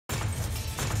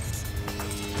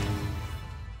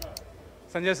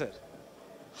Sanjay sir,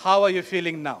 how are you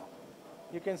feeling now?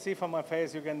 You can see from my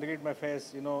face, you can read my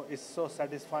face, it's so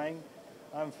satisfying.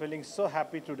 I'm feeling so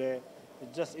happy today.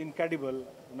 It's just incredible.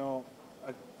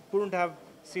 I couldn't have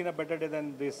seen a better day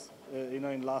than this,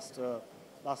 in last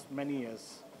many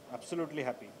years. Absolutely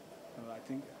happy.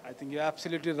 I think you're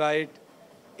absolutely right.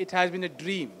 It has been a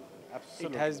dream. It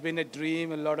Absolutely. has been a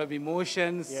dream, a lot of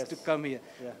emotions to Yes. come here.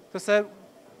 Yeah. So, sir,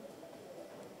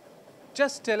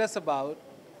 just tell us about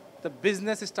the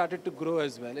business started to grow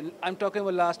as well. And I'm talking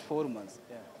about last 4 months.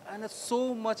 Yeah. And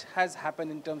so much has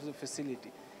happened in terms of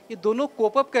facility. ये दोनों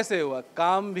cope up कैसे हुआ?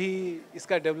 काम भी,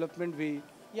 इसका development भी.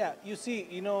 Yeah, you see,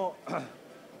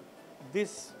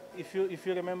 this, if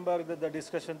you remember the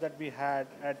discussion that we had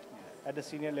at the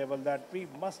senior level, that we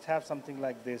must have something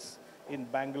like this in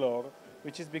Bangalore,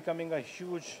 which is becoming a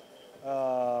huge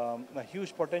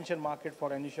potential market for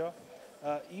RENISHAW.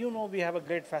 We have a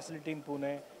great facility in Pune.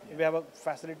 Yeah. We have a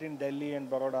facility in Delhi and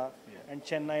Baroda, and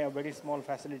Chennai, a very small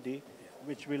facility,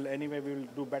 which we will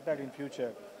do better in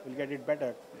future. We'll get it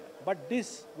better. But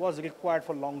this was required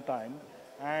for a long time,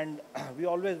 and we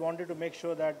always wanted to make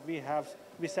sure that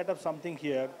we set up something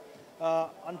here.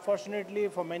 Unfortunately,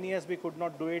 for many years we could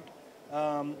not do it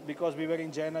because we were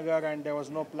in Jayanagar and there was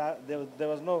no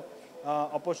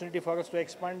opportunity for us to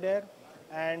expand there,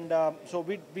 and so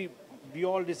we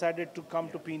all decided to come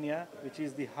to Pune, which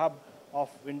is the hub of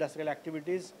industrial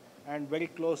activities and very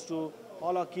close to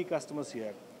all our key customers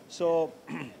here. So,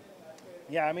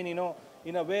 yeah,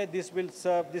 in a way, this will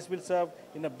serve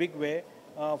in a big way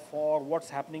for what's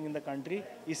happening in the country,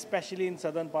 especially in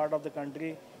southern part of the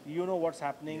country. You know what's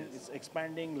happening. Yes. It's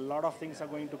expanding. A lot of things are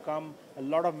going to come. A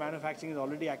lot of manufacturing is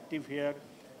already active here.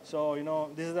 So,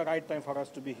 this is the right time for us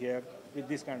to be here with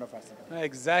this kind of asset.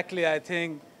 Exactly. I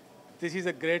think this is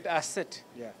a great asset.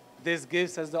 Yeah. This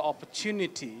gives us the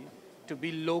opportunity to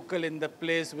be local in the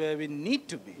place where we need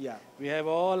to be. Yeah. We have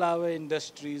all our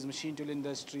industries, machine tool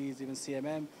industries, even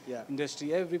CMM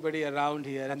industry, everybody around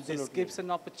here, and this gives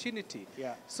an opportunity.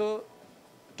 Yeah. So,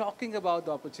 talking about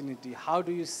the opportunity, how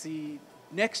do you see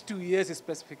next 2 years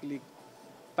specifically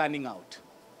panning out?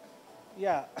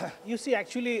 Yeah, you see,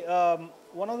 actually,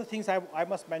 one of the things I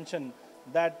must mention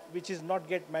that which is not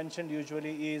get mentioned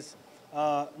usually is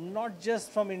not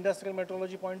just from industrial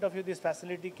metrology point of view, this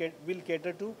facility will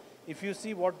cater to. If you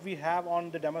see what we have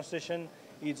on the demonstration,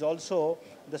 it's also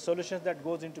the solutions that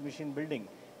goes into machine building.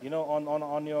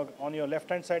 On your left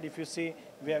hand side, if you see,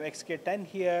 we have XK10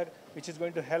 here, which is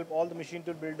going to help all the machine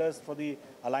tool builders for the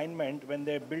alignment when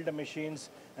they build the machines,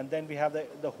 and then we have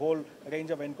the whole range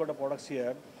of encoder products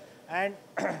here. And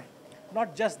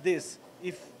not just this,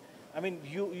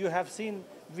 you have seen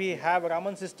we have a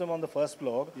Raman system on the first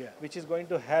floor, which is going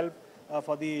to help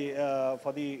for the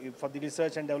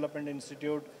Research and Development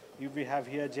Institute. We have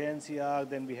here JNCR,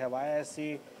 then we have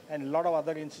IISc, and a lot of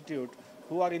other institutes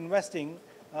who are investing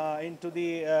into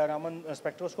the Raman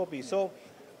spectroscopy. So,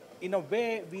 in a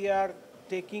way, we are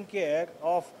taking care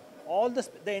of all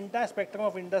the entire spectrum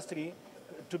of industry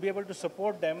to be able to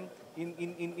support them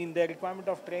in their requirement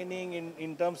of training,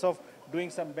 in terms of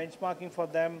doing some benchmarking for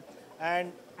them.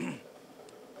 And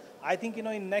I think,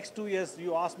 in next 2 years,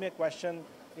 you asked me a question,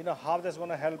 how that's going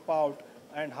to help out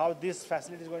and how this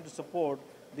facility is going to support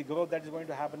the growth that is going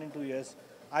to happen in 2 years.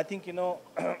 I think,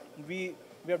 we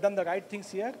have done the right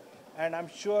things here. And I'm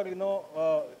sure,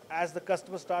 as the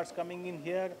customer starts coming in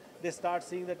here, they start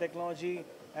seeing the technology,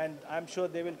 and I'm sure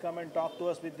they will come and talk to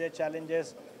us with their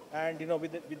challenges. And,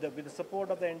 with the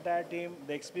support of the entire team,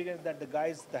 the experience that the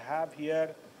guys they have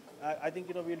here, I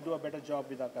think, we'll do a better job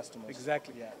with our customers.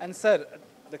 Exactly. Yeah. And sir,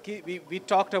 the key, we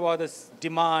talked about this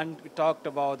demand, we talked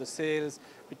about the sales,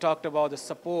 we talked about the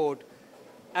support.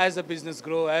 As the business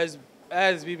grow, as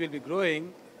we will be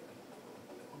growing,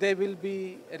 there will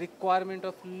be a requirement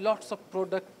of lots of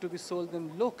product to be sold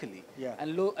them locally,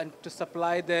 and to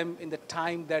supply them in the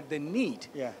time that they need.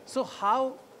 Yeah. So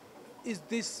how is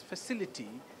this facility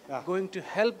going to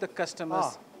help the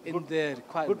customers in their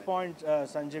requirement? Good point,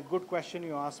 Sanjay. Good question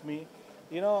you asked me.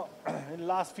 In the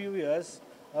last few years,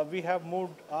 we have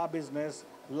moved our business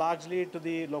largely to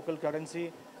the local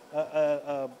currency.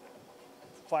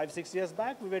 5-6 years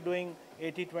back, we were doing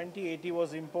 80-20. 80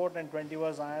 was import and 20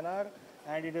 was INR,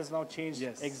 and it has now changed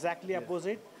exactly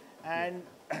opposite. And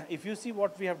if you see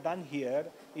what we have done here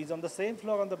is on the same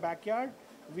floor on the backyard,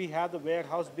 we have the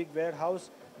warehouse, big warehouse.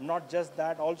 Not just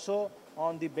that, also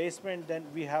on the basement, then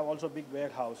we have also big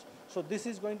warehouse. So this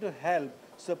is going to help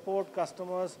support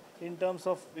customers in terms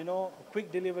of,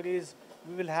 quick deliveries.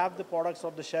 We will have the products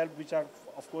off the shelf, which are,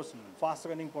 of course,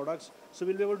 fast-running products. So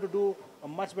we'll be able to do a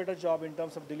much better job in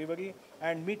terms of delivery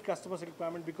and meet customers'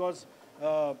 requirement, because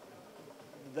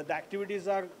the activities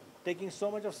are taking so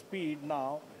much of speed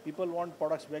now. People want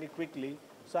products very quickly.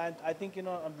 So I think,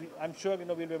 I'm sure,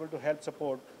 we'll be able to help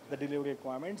support the delivery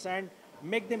requirements and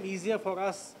make them easier for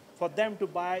us, for them to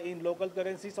buy in local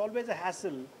currency. It's always a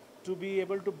hassle to be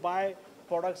able to buy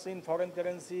products in foreign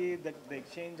currency, the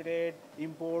exchange rate,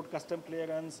 import, custom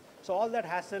clearance. So all that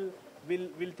hassle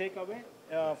will take away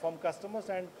from customers,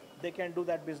 and they can do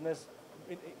that business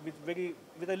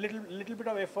with a little bit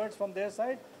of efforts from their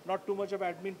side, not too much of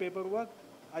admin paperwork.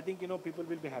 I think, people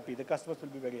will be happy. The customers will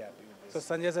be very happy with this.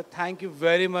 So Sanjay sir, thank you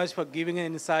very much for giving an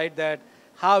insight that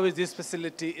how is this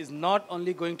facility is not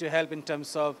only going to help in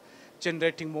terms of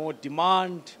generating more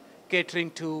demand,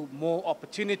 catering to more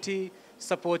opportunity,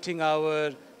 supporting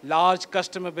our large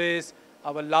customer base,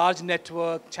 our large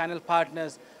network, channel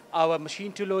partners, our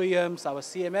machine tool OEMs, our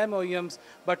CMM OEMs,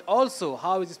 but also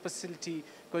how is this facility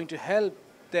going to help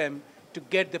them to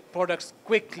get the products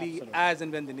quickly as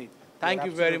and when they need. Thank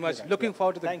you very much. Right. Looking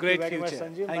forward to the great future.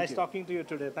 Thank you very much, Sanjeev. Nice talking to you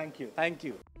today. Thank you. Thank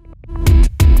you.